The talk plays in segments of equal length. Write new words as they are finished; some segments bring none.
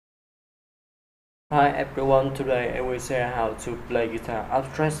Hi everyone, today I will share how to play guitar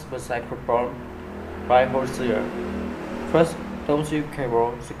abstract with Psychopomp by Hozier. First, don't use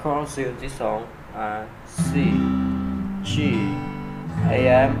cable. The chords in this song are C, G,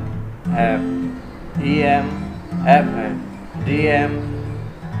 AM, F, EM, FM, DM,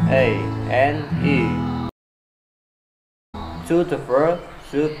 A, and E. To the first,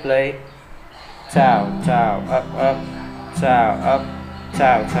 you play down, down, up, down, up,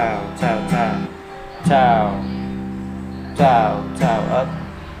 down, down, down, down. Down, down, down, up,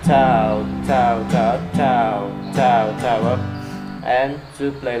 down, down, down, down, down, down, up, and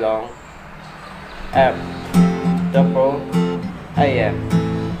to play long. F, double, AM,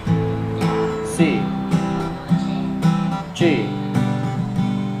 C, G,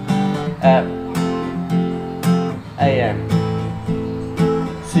 F, AM,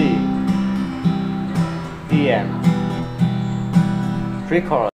 C, EM. Three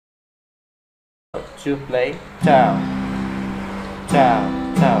chords. To play down,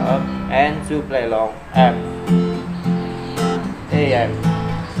 down, down, up, and to play long. F, AM,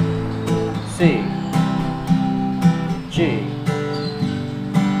 C, G,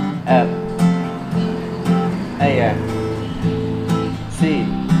 F, AM, C,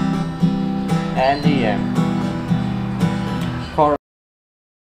 and EM.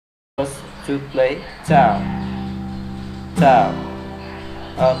 Chorus to play down, down,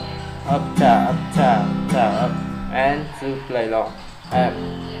 up, up, down, up, down, down, up, and to play long. F,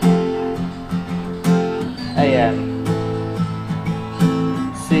 AM,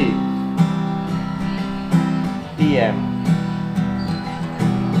 C, EM.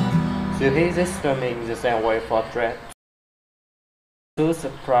 To hit this strumming the same way for thread. To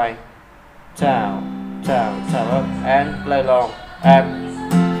subscribe, down, down, down, up, and play long. F,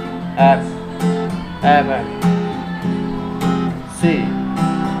 F, M, C,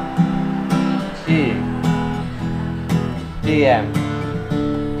 E, DM,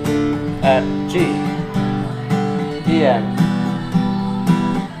 F, G, EM,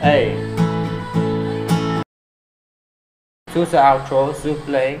 A. To the outro, you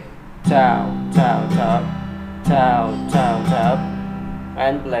play down, down, down, down, down, down,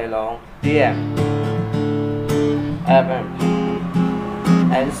 and play long. DM, FM,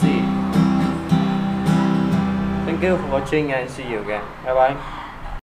 and C. Thank you for watching and see you again. Bye bye.